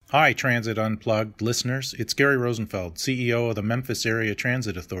Hi, Transit Unplugged listeners. It's Gary Rosenfeld, CEO of the Memphis Area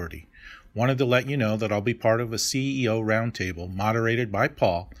Transit Authority. Wanted to let you know that I'll be part of a CEO roundtable moderated by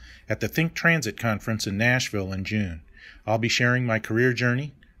Paul at the Think Transit Conference in Nashville in June. I'll be sharing my career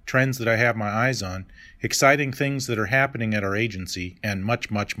journey, trends that I have my eyes on, exciting things that are happening at our agency, and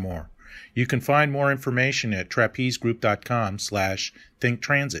much, much more. You can find more information at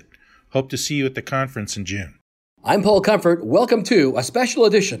trapezegroup.com/thinktransit. Hope to see you at the conference in June. I'm Paul Comfort. Welcome to a special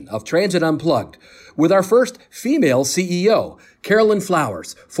edition of Transit Unplugged with our first female CEO, Carolyn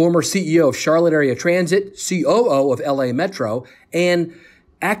Flowers, former CEO of Charlotte Area Transit, COO of LA Metro, and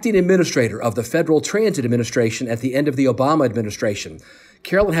acting administrator of the Federal Transit Administration at the end of the Obama administration.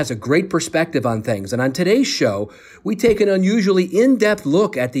 Carolyn has a great perspective on things, and on today's show, we take an unusually in-depth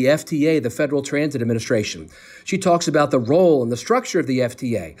look at the FTA, the Federal Transit Administration. She talks about the role and the structure of the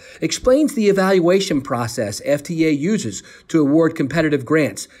FTA, explains the evaluation process FTA uses to award competitive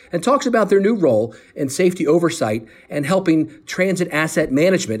grants, and talks about their new role in safety oversight and helping transit asset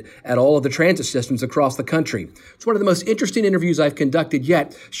management at all of the transit systems across the country. It's one of the most interesting interviews I've conducted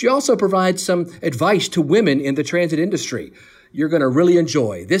yet. She also provides some advice to women in the transit industry. You're going to really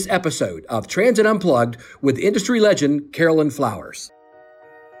enjoy this episode of Transit Unplugged with industry legend Carolyn Flowers.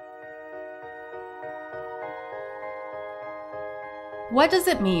 What does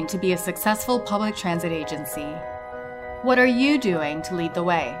it mean to be a successful public transit agency? What are you doing to lead the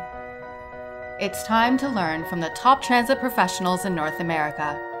way? It's time to learn from the top transit professionals in North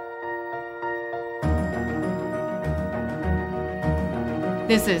America.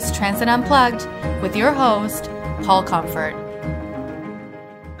 This is Transit Unplugged with your host, Paul Comfort.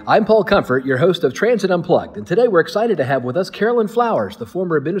 I'm Paul Comfort, your host of Transit Unplugged, and today we're excited to have with us Carolyn Flowers, the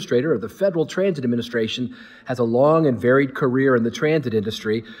former administrator of the Federal Transit Administration, has a long and varied career in the transit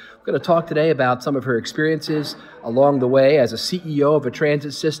industry. We're going to talk today about some of her experiences along the way as a CEO of a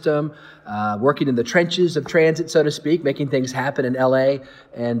transit system, working in the trenches of transit, so to speak, making things happen in LA,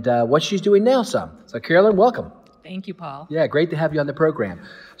 and what she's doing now some. So Carolyn, welcome. Thank you, Paul. Yeah, great to have you on the program.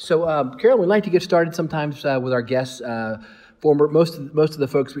 So, Carolyn, we like to get started sometimes with our guests. Most of the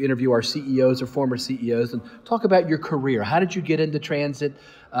folks we interview are CEOs or former CEOs, and talk about your career. How did you get into transit?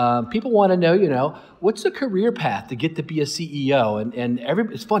 People want to know, what's the career path to get to be a CEO? And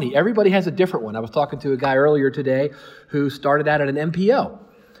it's funny, everybody has a different one. I was talking to a guy earlier today who started out at an MPO.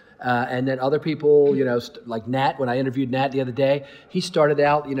 And then other people, like Nat, when I interviewed Nat the other day, he started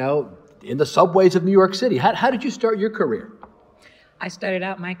out, in the subways of New York City. How did you start your career? I started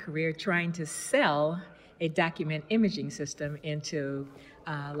out my career trying to sell a document imaging system into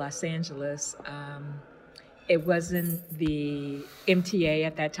Los Angeles. It wasn't the MTA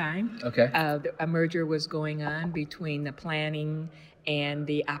at that time. Okay. A merger was going on between the planning and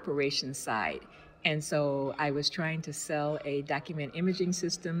the operations side. And so I was trying to sell a document imaging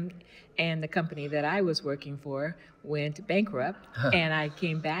system, and the company that I was working for went bankrupt. And I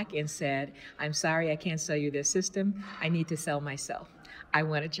came back and said, I'm sorry, I can't sell you this system. I need to sell myself. I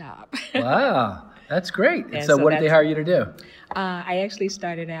want a job. Wow, that's great. And so what did they hire you to do? I actually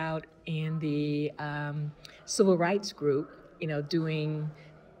started out in the civil rights group, doing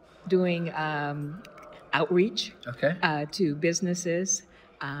outreach to businesses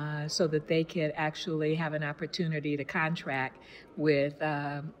so that they could actually have an opportunity to contract with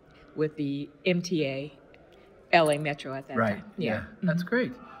the MTA, LA Metro at that time. Yeah. Mm-hmm. That's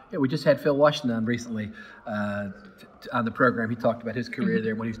great. Yeah, we just had Phil Washington on recently on the program. He talked about his career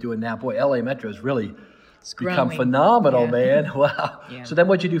there and what he's doing now. Boy, LA Metro has really become phenomenal, man. Wow. Yeah. So then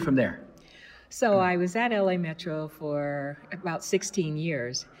what'd you do from there? So I was at LA Metro for about 16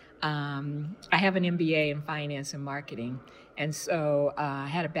 years. I have an MBA in finance and marketing, and so I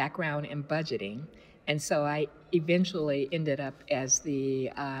had a background in budgeting. And so I eventually ended up as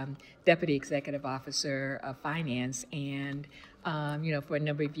the Deputy Executive Officer of Finance, and for a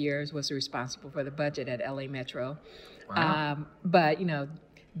number of years was responsible for the budget at LA Metro. Wow. But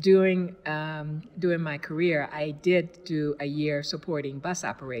during my career, I did do a year supporting bus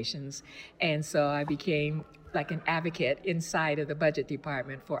operations, and so I became like an advocate inside of the budget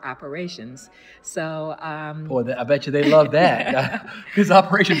department for operations. So, boy, I bet you they love that because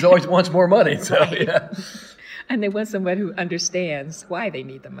operations always wants more money. So, right. Yeah. And they want someone who understands why they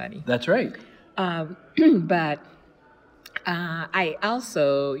need the money. That's right. But I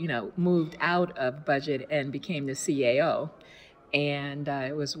also, moved out of budget and became the CAO, and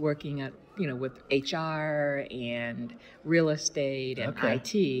I was working at, with HR and real estate and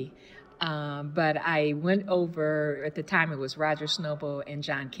IT. But I went over, at the time it was Roger Snowball and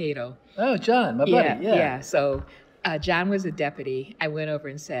John Cato. Oh, John, my buddy, Yeah, so John was a deputy. I went over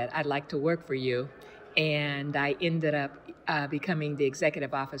and said, I'd like to work for you. and I ended up becoming the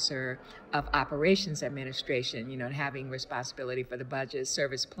executive officer of operations administration, and having responsibility for the budget,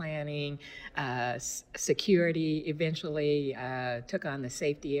 service planning, security. Eventually took on the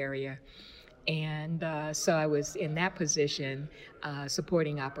safety area. And so I was in that position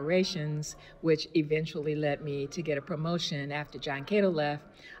supporting operations, which eventually led me to get a promotion. After John Cato left,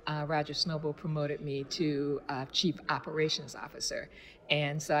 Roger Snowball promoted me to Chief Operations Officer.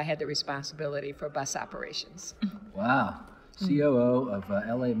 And so I had the responsibility for bus operations. Wow. COO of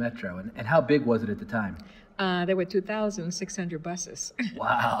LA Metro. And how big was it at the time? There were 2,600 buses.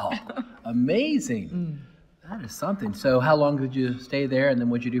 Wow. Amazing. That is something. So how long did you stay there, and then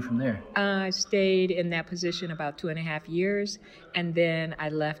what did you do from there? I stayed in that position about 2.5 years, and then I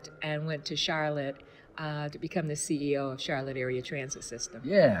left and went to Charlotte to become the CEO of Charlotte Area Transit System.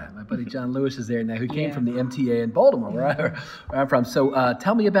 Yeah, my buddy John Lewis is there now, who came from the MTA in Baltimore, where I'm from. So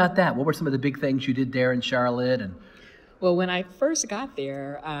tell me about that. What were some of the big things you did there in Charlotte? And well, when I first got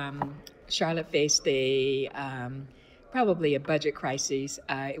there, Charlotte faced probably a budget crisis.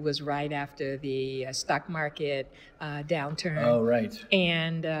 It was right after the stock market downturn. Oh, right.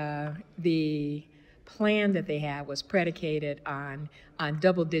 And the plan that they had was predicated on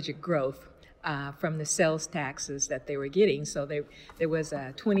double-digit growth from the sales taxes that they were getting. So there was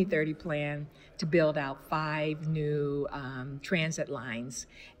a 2030 plan to build out 5 new transit lines.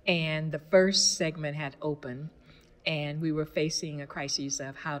 And the first segment had opened, and we were facing a crisis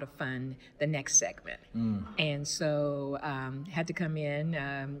of how to fund the next segment. And so had to come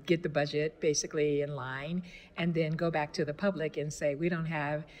in, get the budget basically in line, and then go back to the public and say, we don't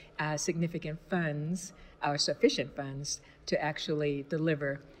have significant funds or sufficient funds to actually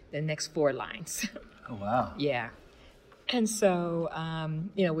deliver the next 4 lines. Oh, wow. Yeah. And so,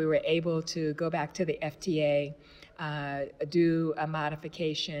 we were able to go back to the FTA, do a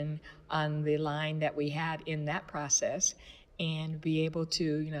modification on the line that we had in that process, and be able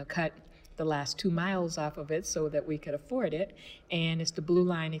to, cut the last 2 miles off of it so that we could afford it. And it's the Blue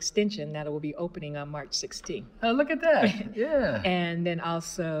Line extension that will be opening on March 16th. Oh, look at that. Yeah. And then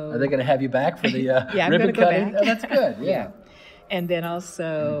also... Are they going to have you back for the yeah, ribbon cutting? Go back. Oh, that's good. Yeah. And then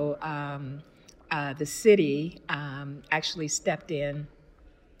also the city actually stepped in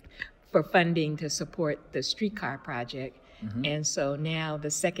for funding to support the streetcar project. And so now the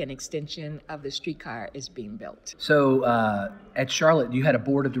second extension of the streetcar is being built. So at Charlotte, you had a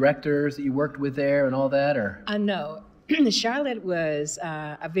board of directors that you worked with there and all that, or? No. Charlotte was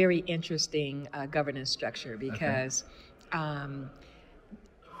a very interesting governance structure because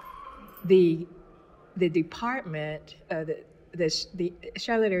the department, the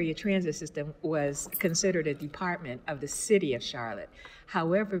Charlotte Area Transit System was considered a department of the city of Charlotte.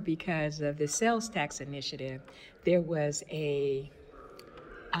 However, because of the sales tax initiative, there was a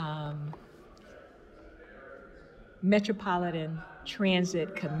Metropolitan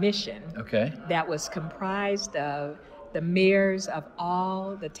Transit Commission that was comprised of the mayors of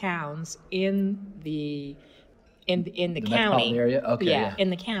all the towns in the county area? in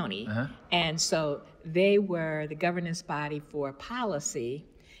the county. And so they were the governance body for policy.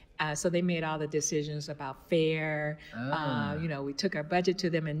 So they made all the decisions about fare. We took our budget to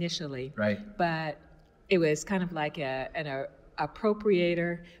them initially, but it was kind of like an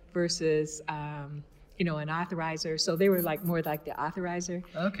appropriator versus an authorizer. So they were more like the authorizer.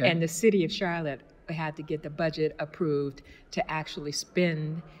 And the city of Charlotte had to get the budget approved to actually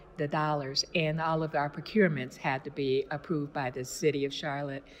spend the dollars, and all of our procurements had to be approved by the city of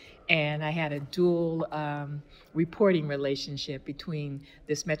Charlotte. And I had a dual reporting relationship between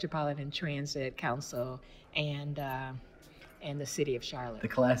this Metropolitan Transit Council and the city of Charlotte. The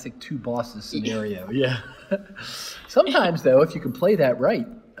classic 2 bosses scenario. Yeah. Sometimes, though, if you can play that right,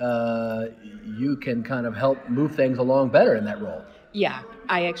 you can kind of help move things along better in that role. Yeah,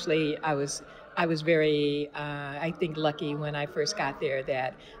 I was very, I think, lucky when I first got there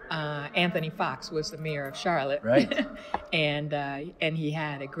that Anthony Fox was the mayor of Charlotte. Right. and he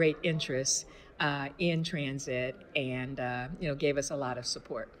had a great interest in transit and, gave us a lot of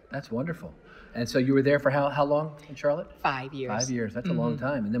support. That's wonderful. And so you were there for how long in Charlotte? 5 years. 5 years. That's a long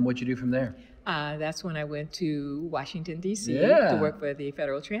time. And then what'd you do from there? That's when I went to Washington, D.C. to work for the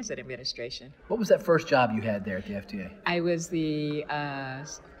Federal Transit Administration. What was that first job you had there at the FTA? I was the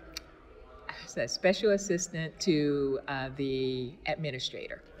special assistant to the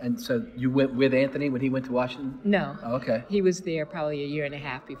administrator. And so you went with Anthony when he went to Washington? No. Oh, okay. He was there probably 1.5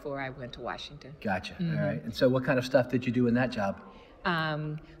 years before I went to Washington. Gotcha. All right. And so what kind of stuff did you do in that job?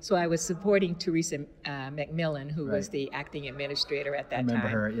 So I was supporting Teresa McMillan, who was the acting administrator at that time. I remember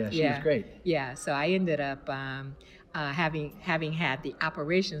her. Yeah, she was great. Yeah, so I ended up having had the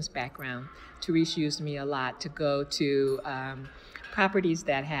operations background, Therese used me a lot to go to properties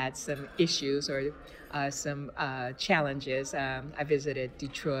that had some issues or some challenges. I visited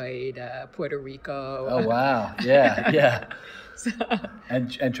Detroit, Puerto Rico. Oh, wow. Yeah, yeah. So,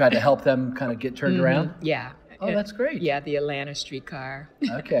 And tried to help them kind of get turned around? yeah. Oh, that's great. Yeah, the Atlanta streetcar.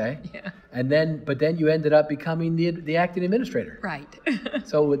 Okay. Yeah. But then you ended up becoming the acting administrator. Right.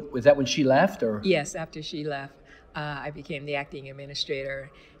 So was that when she left, or? Yes, after she left, I became the acting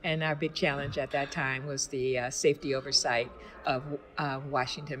administrator. And our big challenge at that time was the safety oversight of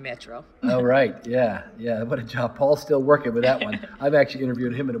Washington Metro. Oh, right. Yeah. Yeah. What a job. Paul's still working with that one. I've actually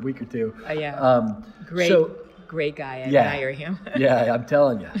interviewed him in a week or two. Yeah. Great guy. I admire him. Yeah, I'm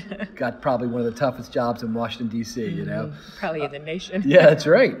telling you. Got probably one of the toughest jobs in Washington, D.C., you know. Probably in the nation. Yeah, that's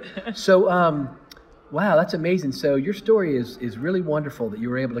right. So, wow, that's amazing. So your story is really wonderful that you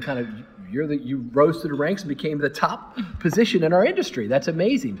were able to kind of, you rose through the ranks and became the top position in our industry. That's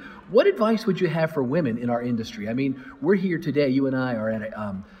amazing. What advice would you have for women in our industry? I mean, we're here today, you and I are at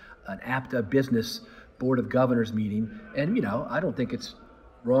an APTA Business Board of Governors meeting, and, you know, I don't think it's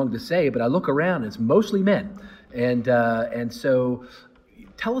wrong to say, but I look around, it's mostly men. And so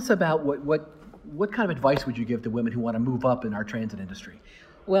tell us about what kind of advice would you give to women who want to move up in our transit industry?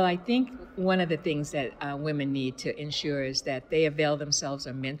 Well, I think one of the things that women need to ensure is that they avail themselves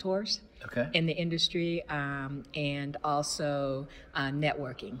of mentors in the industry, and also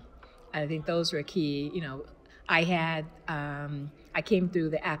networking. I think those are key. You know, I came through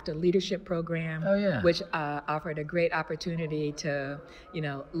the APTA Leadership Program, which offered a great opportunity to, you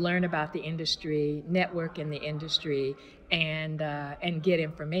know, learn about the industry, network in the industry, and get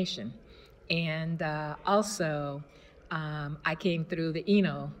information. And also, I came through the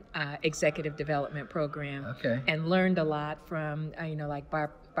Executive Development Program, and learned a lot from, like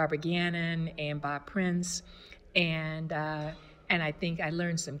Barbara Gannon and Bob Prince, and I think I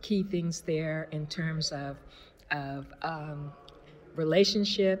learned some key things there in terms of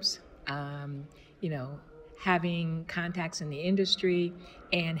relationships, having contacts in the industry,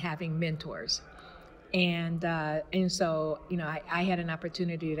 and having mentors. And so, I had an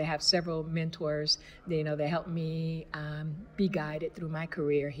opportunity to have several mentors, that helped me be guided through my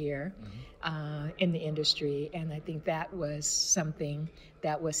career here in the industry. And I think that was something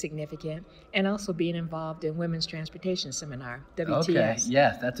that was significant. And also being involved in Women's Transportation Seminar, WTS. Okay,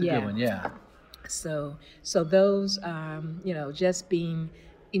 yes, that's a good one, yeah. So those, just being,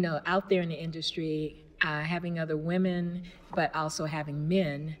 out there in the industry, having other women, but also having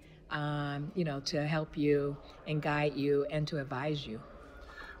men, to help you and guide you and to advise you.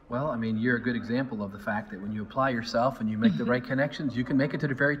 Well, I mean, you're a good example of the fact that when you apply yourself and you make the right connections, you can make it to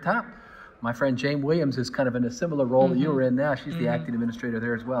the very top. My friend Jane Williams is kind of in a similar role that you were in now. She's the acting administrator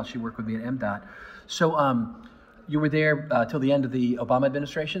there as well. She worked with me at MDOT. So you were there till the end of the Obama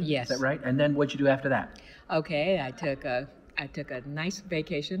administration? Yes. Is that right? And then what'd you do after that? Okay, I took a nice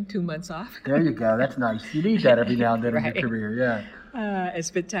vacation, 2 months off. There you go. That's nice. You need that every now and then in your career, yeah. I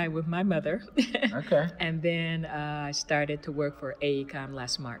spent time with my mother. Okay. And then I started to work for AECOM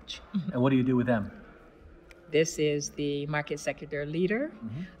last March. And what do you do with them? This is the market sector leader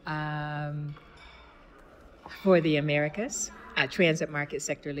for the Americas, transit market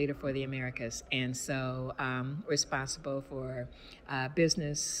sector leader for the Americas. And so responsible for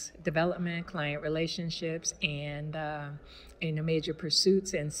business development, client relationships, and major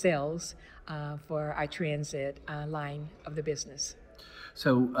pursuits and sales for our transit line of the business.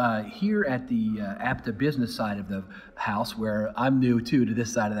 So here at the APTA business side of the house, where I'm new too to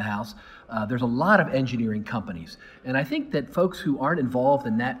this side of the house, there's a lot of engineering companies. And I think that folks who aren't involved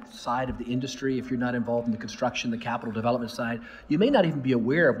in that side of the industry, if you're not involved in the construction, the capital development side, you may not even be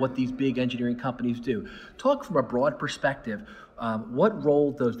aware of what these big engineering companies do. Talk from a broad perspective, what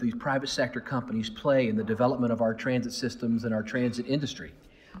role these private sector companies play in the development of our transit systems and our transit industry?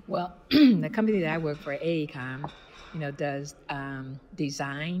 Well, the company that I work for, AECOM, does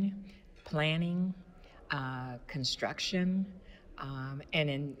design, planning, construction,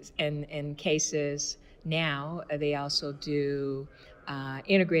 and in cases now they also do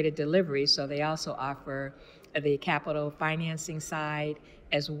integrated delivery. So they also offer the capital financing side,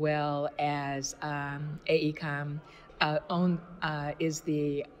 as well as AECOM is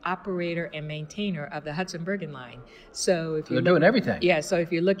the operator and maintainer of the Hudson-Bergen line. So if they're doing everything. Yeah. So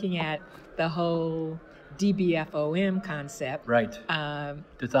if you're looking at the whole DBFOM concept. Right.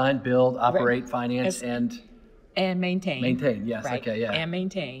 Design, build, operate, finance, and maintain. Maintain, yes. Right. Okay, yeah. And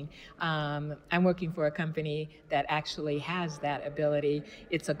maintain. I'm working for a company that actually has that ability.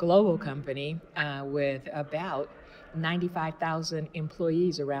 It's a global company with about 95,000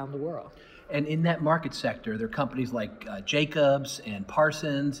 employees around the world. And in that market sector, there are companies like Jacobs and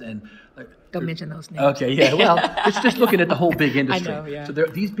Parsons and. Don't mention those names. Okay, yeah. Well, it's just looking at the whole big industry. I know, yeah. So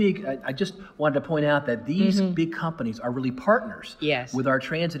these big. I just wanted to point out that these big companies are really partners with our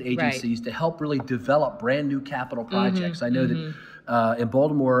transit agencies to help really develop brand new capital projects. I know that in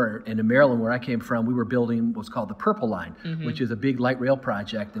Baltimore and in Maryland, where I came from, we were building what's called the Purple Line, which is a big light rail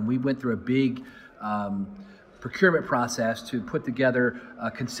project, and we went through a big procurement process to put together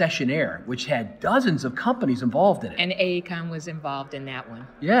a concessionaire, which had dozens of companies involved in it. And AECOM was involved in that one.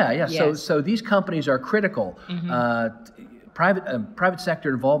 Yeah. Yes. So these companies are critical. Private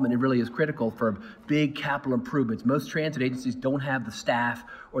sector involvement, it really is critical for big capital improvements. Most transit agencies don't have the staff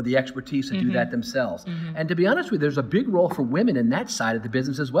or the expertise to do that themselves. And to be honest with you, there's a big role for women in that side of the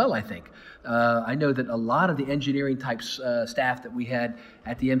business as well, I think. I know that a lot of the engineering type staff that we had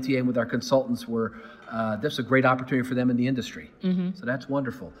at the MTA and with our consultants were, this is a great opportunity for them in the industry. So that's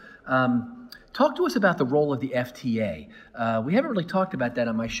wonderful. Talk to us about the role of the FTA. We haven't really talked about that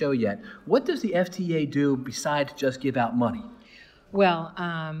on my show yet. What does the FTA do besides just give out money? Well,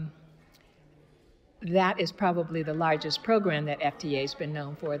 that is probably the largest program that FTA has been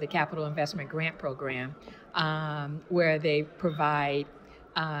known for, the Capital Investment Grant Program, where they provide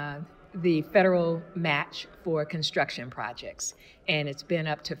the federal match for construction projects, and it's been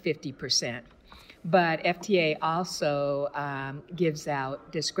up to 50%. But FTA also gives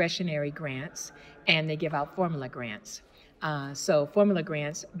out discretionary grants, and they give out formula grants. So formula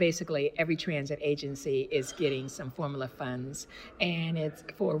grants, basically every transit agency is getting some formula funds, and it's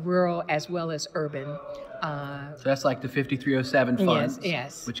for rural as well as urban. So that's like the 5307 funds,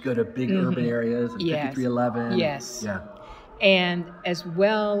 yes. which go to big urban areas, and 5311. Yes. Yeah. And as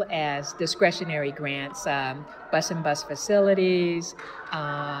well as discretionary grants, bus and bus facilities.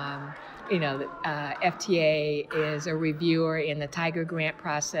 FTA is a reviewer in the Tiger grant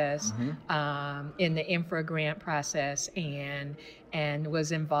process, in the Infra grant process, and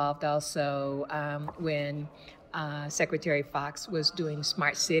was involved also when Secretary Fox was doing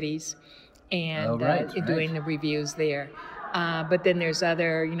smart cities and doing the reviews there. But then there's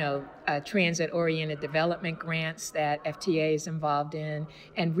other, transit-oriented development grants that FTA is involved in,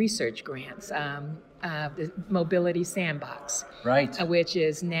 and research grants. The Mobility Sandbox, which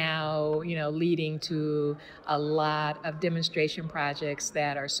is now, leading to a lot of demonstration projects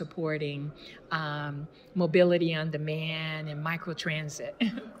that are supporting mobility on demand and microtransit.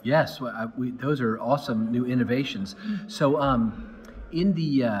 Yes, those are awesome new innovations. So, in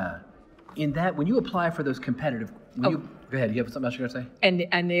that, when you apply for those competitive, go ahead. You have something else you're going to say?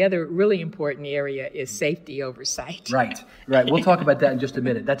 And the other really important area is safety oversight. Right. We'll talk about that in just a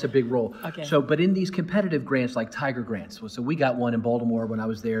minute. That's a big role. Okay. So, but in these competitive grants like Tiger grants, so we got one in Baltimore when I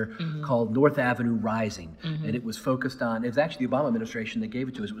was there called North Avenue Rising, and it was focused on. It was actually the Obama administration that gave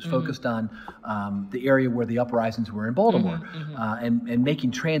it to us. It was focused on the area where the uprisings were in Baltimore, and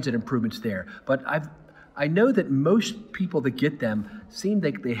making transit improvements there. But I know that most people that get them seem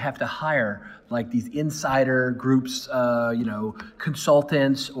like they have to hire like these insider groups,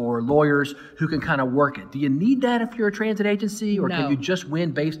 consultants or lawyers who can kind of work it. Do you need that if you're a transit agency, or can you just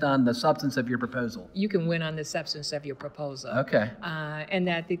win based on the substance of your proposal? You can win on the substance of your proposal. Okay. And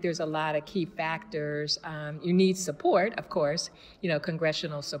I think there's a lot of key factors. You need support, of course.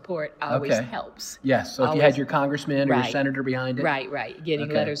 Congressional support always helps. Yes, so if you had your congressman or your senator behind it. Right. Getting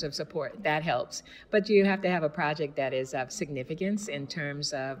letters of support, that helps. But you have to have a project that is of significance in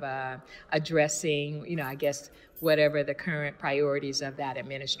terms of addressing, I guess, whatever the current priorities of that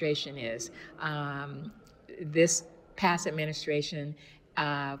administration is. This past administration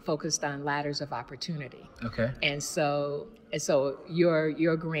focused on ladders of opportunity. Okay. And so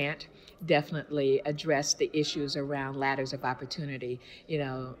your grant definitely addressed the issues around ladders of opportunity,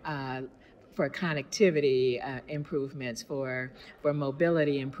 for connectivity improvements, for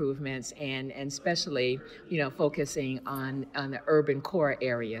mobility improvements, and especially, focusing on the urban core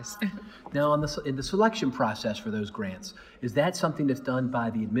areas. Now, in the selection process for those grants, is that something that's done by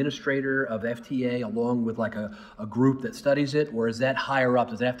the administrator of FTA along with like a group that studies it, or is that higher up?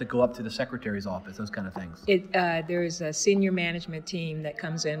 Does it have to go up to the secretary's office, those kind of things? There's a senior management team that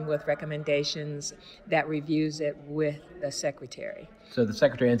comes in with recommendations that reviews it with the secretary. So the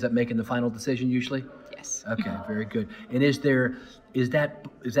secretary ends up making the final decision usually? Yes. Okay, very good. And is that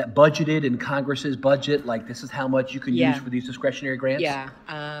budgeted in Congress's budget? Like, this is how much you can use for these discretionary grants? Yeah.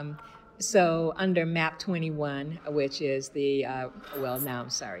 So under MAP 21, which is the,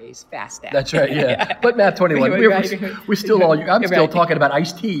 it's FAST Act. That's right, yeah. But MAP 21, we still all, I'm still talking about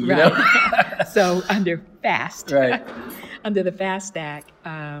iced tea, you know? So under FAST, under the FAST Act,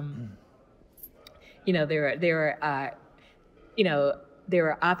 there are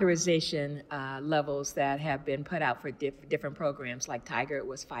there are authorization levels that have been put out for different programs. Like Tiger, it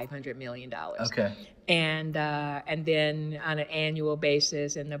was $500 million. Okay. And then on an annual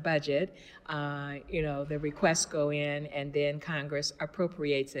basis in the budget, the requests go in, and then Congress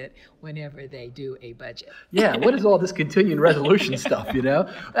appropriates it whenever they do a budget. Yeah, what is all this continuing resolution stuff,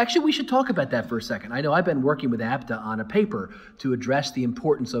 Actually, we should talk about that for a second. I know I've been working with APTA on a paper to address the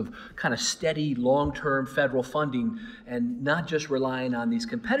importance of kind of steady, long-term federal funding and not just relying on these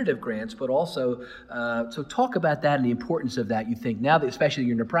competitive grants, but also, so talk about that and the importance of that, you think, now that especially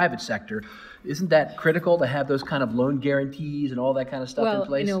you're in the private sector. Isn't that critical to have those kind of loan guarantees and all that kind of stuff in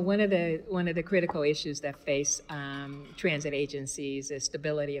place? One of the critical issues that face transit agencies is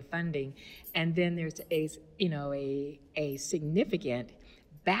stability of funding, and then there's a significant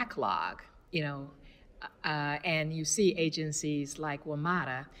backlog. And you see agencies like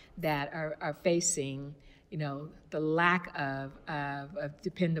WMATA that are facing the lack of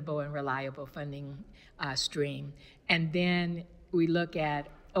dependable and reliable funding stream, and then we look at.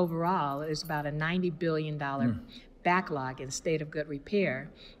 Overall, there's about a $90 billion backlog in state of good repair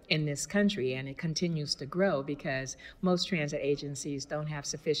in this country, and it continues to grow because most transit agencies don't have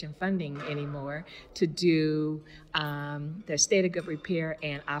sufficient funding anymore to do their state of good repair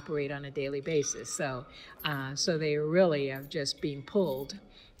and operate on a daily basis. So they really are just being pulled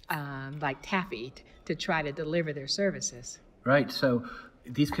like taffy to try to deliver their services. Right. So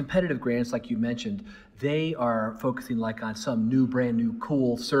these competitive grants, like you mentioned, they are focusing like on some new, brand new,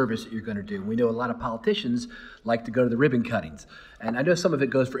 cool service that you're going to do. We know a lot of politicians like to go to the ribbon cuttings, and I know some of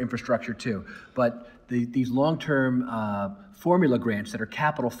it goes for infrastructure too. But these long-term formula grants that are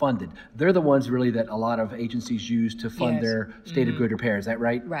capital funded, they're the ones really that a lot of agencies use to fund their state of good repair. Is that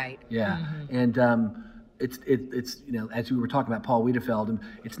right? Right. Yeah. And it's as we were talking about Paul Wiedefeld, and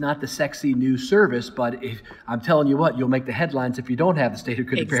it's not the sexy new service, but I'm telling you what, you'll make the headlines if you don't have the state of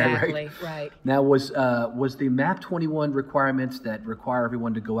good repair, right? Exactly, right. Now, was the MAP 21 requirements that require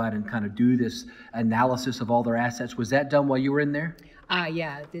everyone to go out and kind of do this analysis of all their assets, was that done while you were in there?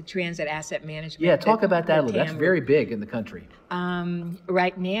 Yeah, the transit asset management. Yeah, talk about that a little. That's very big in the country.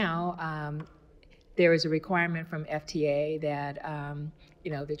 Right now, there is a requirement from FTA that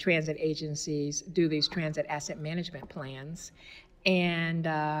the transit agencies do these transit asset management plans, and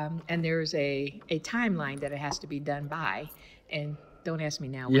there's a timeline that it has to be done by. And don't ask me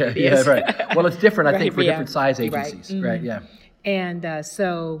now what it is. Yeah, right. Well, it's different, I think, for different size agencies. Right, right, yeah. And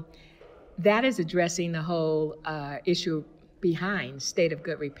so that is addressing the whole issue behind state of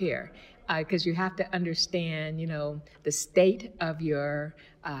good repair, because you have to understand, the state of your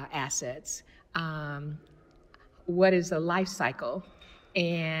assets, what is the life cycle,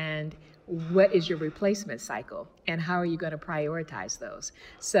 and what is your replacement cycle, and how are you going to prioritize those?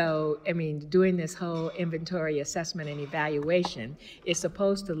 So, doing this whole inventory assessment and evaluation is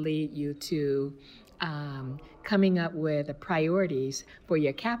supposed to lead you to coming up with the priorities for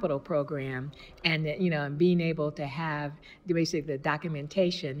your capital program, and and being able to have basically the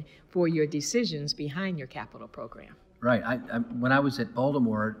documentation for your decisions behind your capital program. Right. When I was at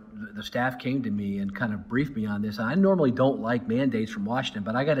Baltimore, the staff came to me and kind of briefed me on this. I normally don't like mandates from Washington,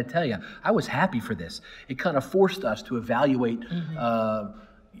 but I got to tell you, I was happy for this. It kind of forced us to evaluate.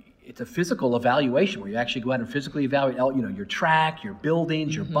 It's a physical evaluation where you actually go out and physically evaluate, your track, your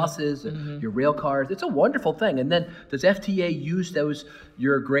buildings, your buses, your rail cars. It's a wonderful thing. And then does FTA use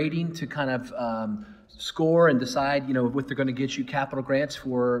your grading to kind of score and decide, if they're going to get you capital grants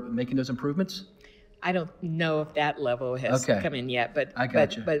for making those improvements? I don't know if that level has come in yet, but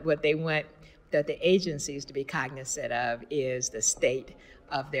what they want that the agencies to be cognizant of is the state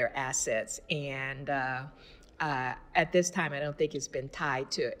of their assets. And at this time, I don't think it's been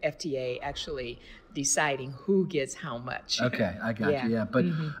tied to FTA actually deciding who gets how much. Okay, I got you. Yeah,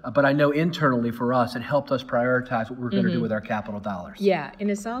 but I know internally for us, it helped us prioritize what we're going to do with our capital dollars. Yeah,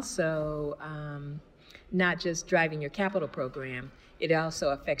 and it's also not just driving your capital program. It also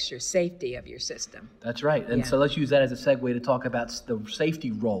affects your safety of your system. That's right. And so let's use that as a segue to talk about the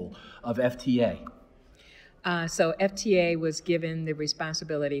safety role of FTA. So FTA was given the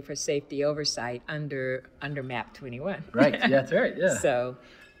responsibility for safety oversight under MAP 21. Right. Yeah, that's right. Yeah.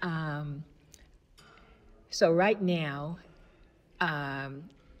 So right now,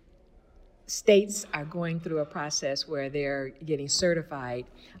 states are going through a process where they're getting certified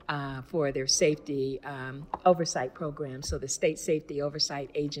for their safety oversight programs. So the state safety oversight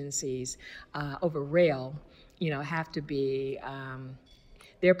agencies over rail, have to be,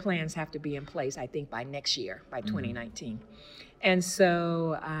 their plans have to be in place, I think, by next year, by 2019. And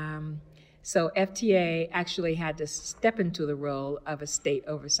so So FTA actually had to step into the role of a state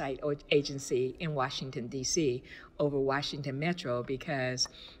oversight agency in Washington, D.C. over Washington Metro because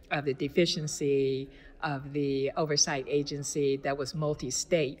of the deficiency of the oversight agency that was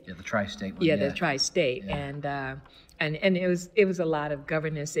multi-state. Yeah, the tri-state one. Yeah, the tri-state. Yeah. And it was a lot of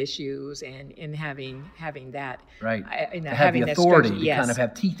governance issues and in having that right to have the authority to yes. kind of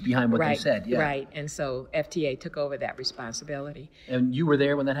have teeth behind what they said. Yeah. Right. And so FTA took over that responsibility. And you were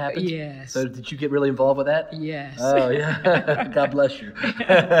there when that happened? Yes. So did you get really involved with that? Yes. Oh yeah. God bless you.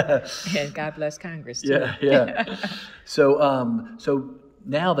 And God bless Congress too. Yeah. So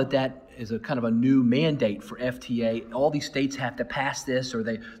now that is a kind of a new mandate for FTA. All these states have to pass this, or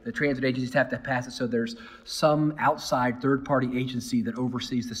the transit agencies have to pass it. So there's some outside third-party agency that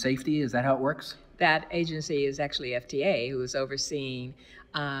oversees the safety. Is that how it works? That agency is actually FTA, who is overseeing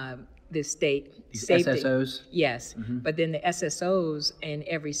the state These safety. SSOs? Yes, but then the SSOs in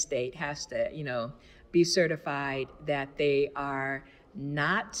every state has to, be certified that they are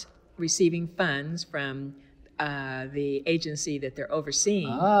not receiving funds from the agency that they're overseeing.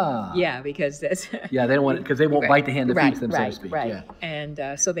 Yeah, because that's yeah, they don't want it because they won't bite the hand that feeds them, so to speak. Right. Yeah.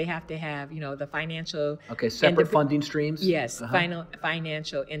 And so they have to have, the financial. Okay, separate funding streams. Yes,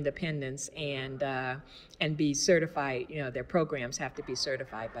 financial independence and be certified. Their programs have to be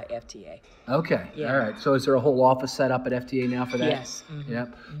certified by FTA. Okay. Yeah. All right. So is there a whole office set up at FTA now for that? Yes. Mm-hmm.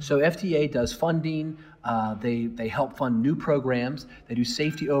 Yep. So FTA does funding. They help fund new programs. They do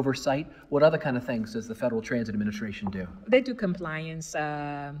safety oversight. What other kind of things does the Federal Transit Administration do? They do compliance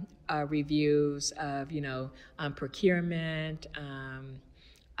reviews of, procurement,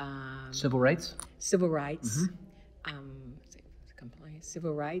 civil rights. Civil rights, Mm-hmm. Compliance,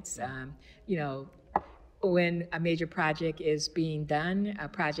 civil rights. When a major project is being done,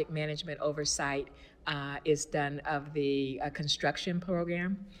 project management oversight is done of the construction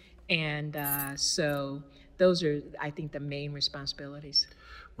program. And so those are, I think, the main responsibilities.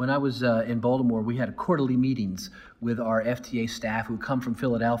 When I was in Baltimore, we had quarterly meetings with our FTA staff who come from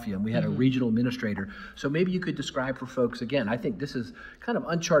Philadelphia, and we had a regional administrator. So maybe you could describe for folks, again, I think this is kind of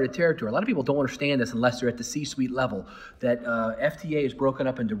uncharted territory. A lot of people don't understand this unless they're at the C-suite level, that FTA is broken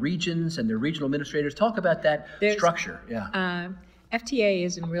up into regions and their regional administrators. Talk about that structure. Yeah. FTA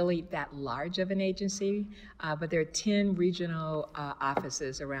isn't really that large of an agency, but there are 10 regional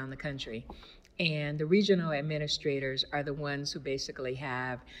offices around the country. And the regional administrators are the ones who basically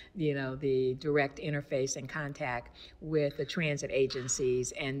have, the direct interface and contact with the transit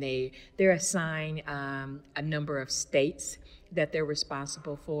agencies. And they're assigned a number of states that they're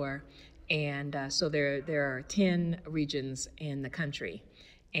responsible for. And so there are 10 regions in the country.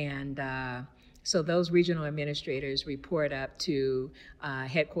 And so those regional administrators report up to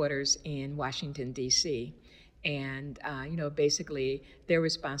headquarters in Washington, D.C. And basically they're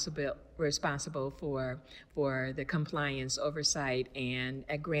responsible for the compliance, oversight, and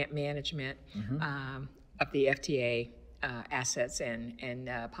grant management of the FTA assets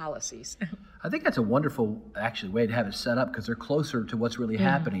and policies. I think that's a wonderful, actually, way to have it set up because they're closer to what's really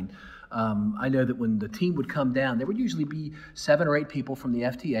happening. I know that when the team would come down, there would usually be 7 or 8 people from the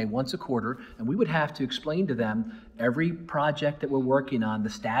FTA once a quarter, and we would have to explain to them every project that we're working on, the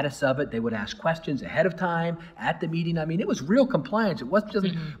status of it. They would ask questions ahead of time at the meeting. I mean, it was real compliance. It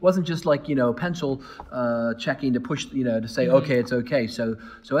wasn't just like, pencil checking to push, to say, okay, it's okay. So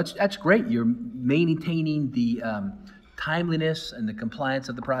that's great. You're maintaining the timeliness and the compliance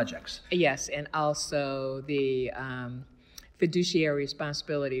of the projects. Yes, and also the fiduciary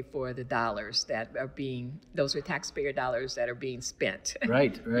responsibility for the dollars that are those are taxpayer dollars that are being spent.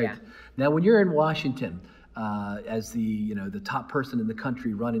 Right. Yeah. Now, when you're in Washington, as the top person in the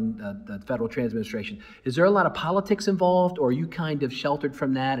country running the Federal Transit Administration, is there a lot of politics involved, or are you kind of sheltered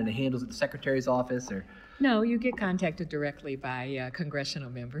from that and it handles at the Secretary's office, or? No, you get contacted directly by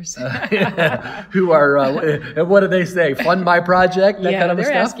congressional members. Who are, and what do they say? Fund my project, that kind of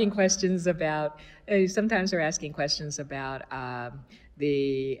stuff? They're asking questions about, sometimes they're asking questions about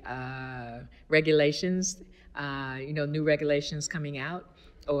the regulations, new regulations coming out,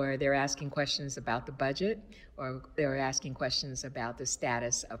 or they're asking questions about the budget, or they're asking questions about the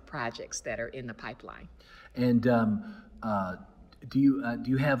status of projects that are in the pipeline. And do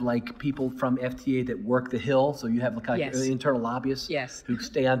you have like people from FTA that work the Hill? So you have like Yes. internal lobbyists Yes. who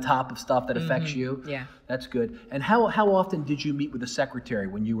stay on top of stuff that affects you? Yeah. That's good. And how often did you meet with the secretary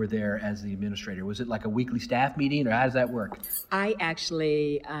when you were there as the administrator? Was it like a weekly staff meeting, or how does that work? I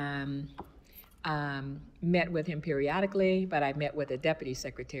actually met with him periodically, but I met with the deputy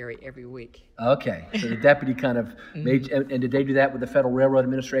secretary every week. Okay, so the deputy kind of made, and did they do that with the Federal Railroad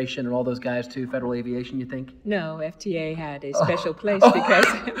Administration and all those guys too, Federal Aviation, you think? No, FTA had a special place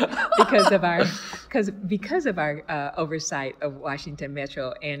because of our oversight of Washington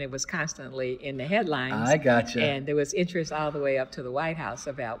Metro, and it was constantly in the headlines. I gotcha. And there was interest all the way up to the White House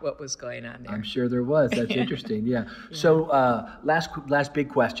about what was going on there. I'm sure there was. That's interesting. Yeah. So last big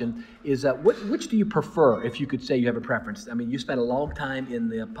question is which do you prefer, if you could say you have a preference? I mean, you spent a long time in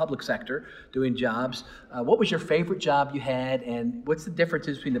the public sector doing jobs. What was your favorite job you had, and what's the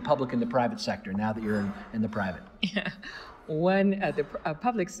differences between the public and the private sector now that you're in the private? Yeah. The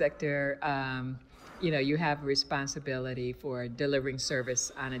public sector, you have responsibility for delivering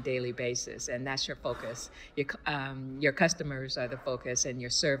service on a daily basis, and that's your focus. Your customers are the focus, and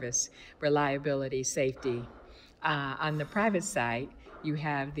your service, reliability, safety. On the private side, you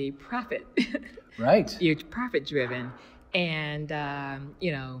have the profit. Right. You're profit driven, and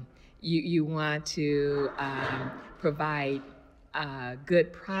you want to provide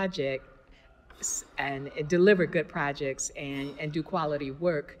good projects and deliver good projects and do quality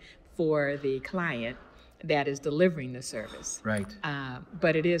work for the client that is delivering the service. Right.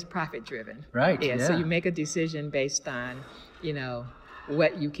 But it is profit driven. Right. Yeah. So you make a decision based on,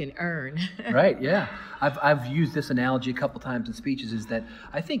 what you can earn. Right. Yeah. I've used this analogy a couple times in speeches. Is that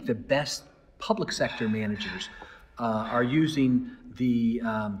I think the best public sector managers are using the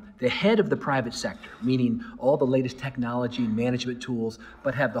head of the private sector, meaning all the latest technology and management tools,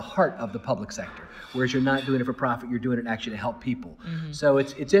 but have the heart of the public sector. Whereas you're not doing it for profit, you're doing it actually to help people. Mm-hmm. So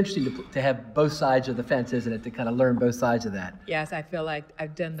it's interesting to have both sides of the fence, isn't it? To kind of learn both sides of that. Yes, I feel like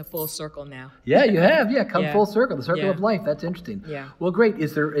I've done the full circle now. Yeah, you have. Yeah, come full circle, the circle of life. That's interesting. Yeah. Well, great.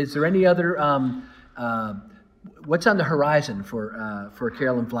 Is there any other? What's on the horizon for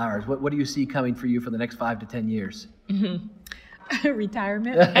Carolyn Flowers? What do you see coming for you for the next 5 to 10 years? Mm-hmm.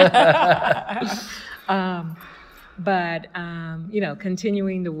 Retirement. But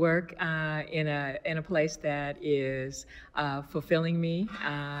continuing to work in a place that is fulfilling me,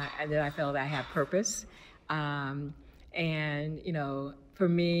 and that I feel that I have purpose. For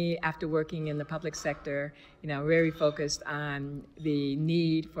me, after working in the public sector, very focused on the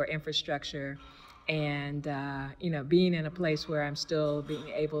need for infrastructure, and being in a place where I'm still being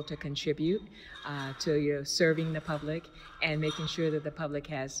able to contribute to serving the public and making sure that the public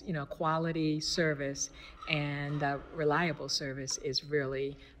has quality service and reliable service is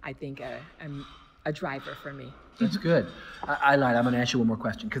really, I think, a driver for me. That's good. I lied. I'm going to ask you one more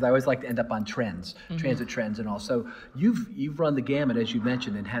question because I always like to end up on trends, Mm-hmm. transit trends and all. So you've run the gamut, as you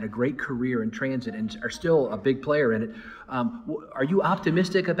mentioned, and had a great career in transit and are still a big player in it. Are you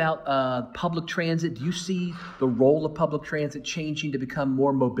optimistic about public transit? Do you see the role of public transit changing to become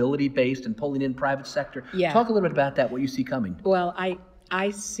more mobility-based and pulling in private sector? Yeah. Talk a little bit about that, what you see coming. Well, I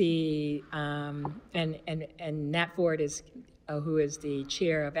see, and Nat Ford is, who is the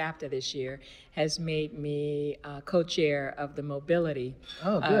chair of APTA this year, has made me co-chair of the mobility.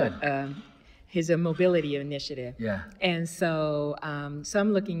 Oh, good. His mobility initiative. Yeah. And so, so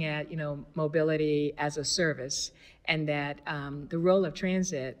I'm looking at mobility as a service, and that the role of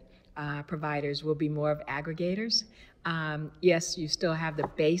transit providers will be more of aggregators. Yes, you still have the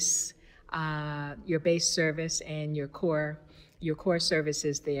base, your base service and your core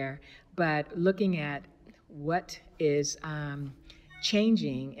services there, but looking at what is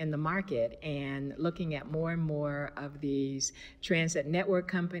changing in the market and looking at more and more of these transit network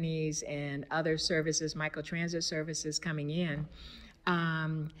companies and other services, microtransit services coming in,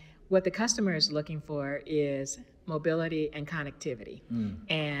 what the customer is looking for is mobility and connectivity.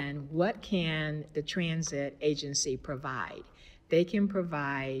 And what can the transit agency provide? They can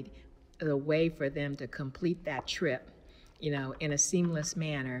provide a way for them to complete that trip, in a seamless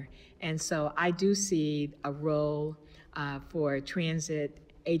manner. And so I do see a role for transit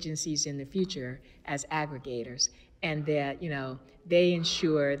agencies in the future as aggregators, and that they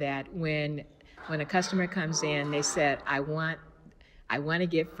ensure that when a customer comes in, they said, I want to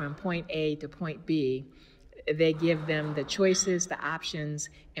get from point A to point B, they give them the choices, the options,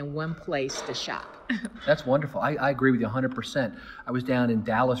 and one place to shop. That's wonderful. I agree with you 100%. I was down in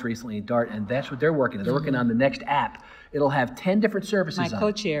Dallas recently, in DART, and that's what they're working on. They're working on the next app. It'll have 10 different services My on it.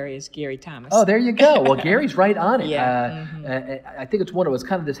 co-chair is Gary Thomas. Oh, there you go. Well, Gary's right on it. Yeah. I think it was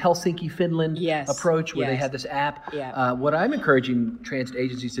kind of this Helsinki, Finland approach where they had this app. Yeah. What I'm encouraging transit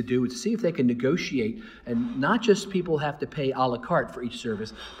agencies to do is see if they can negotiate, and not just people have to pay a la carte for each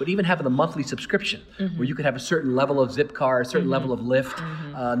service, but even having a monthly subscription where you could have a certain level of zip car, a certain level of Lyft,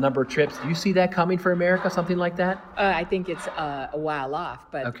 number of trips. Do you see that coming for America, something like that? I think it's a while off,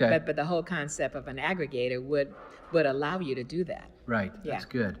 but the whole concept of an aggregator would allow you to do that. Right. Yeah. That's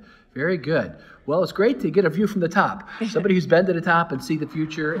good. Very good. Well, it's great to get a view from the top. Somebody who's been to the top and see the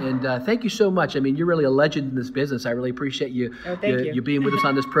future. And thank you so much. I mean, you're really a legend in this business. I really appreciate you you being with us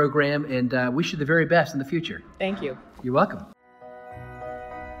on this program, and wish you the very best in the future. Thank you. You're welcome.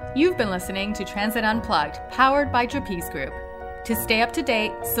 You've been listening to Transit Unplugged, powered by Trapeze Group. To stay up to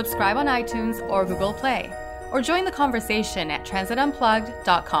date, subscribe on iTunes or Google Play, or join the conversation at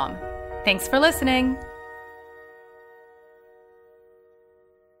transitunplugged.com. Thanks for listening.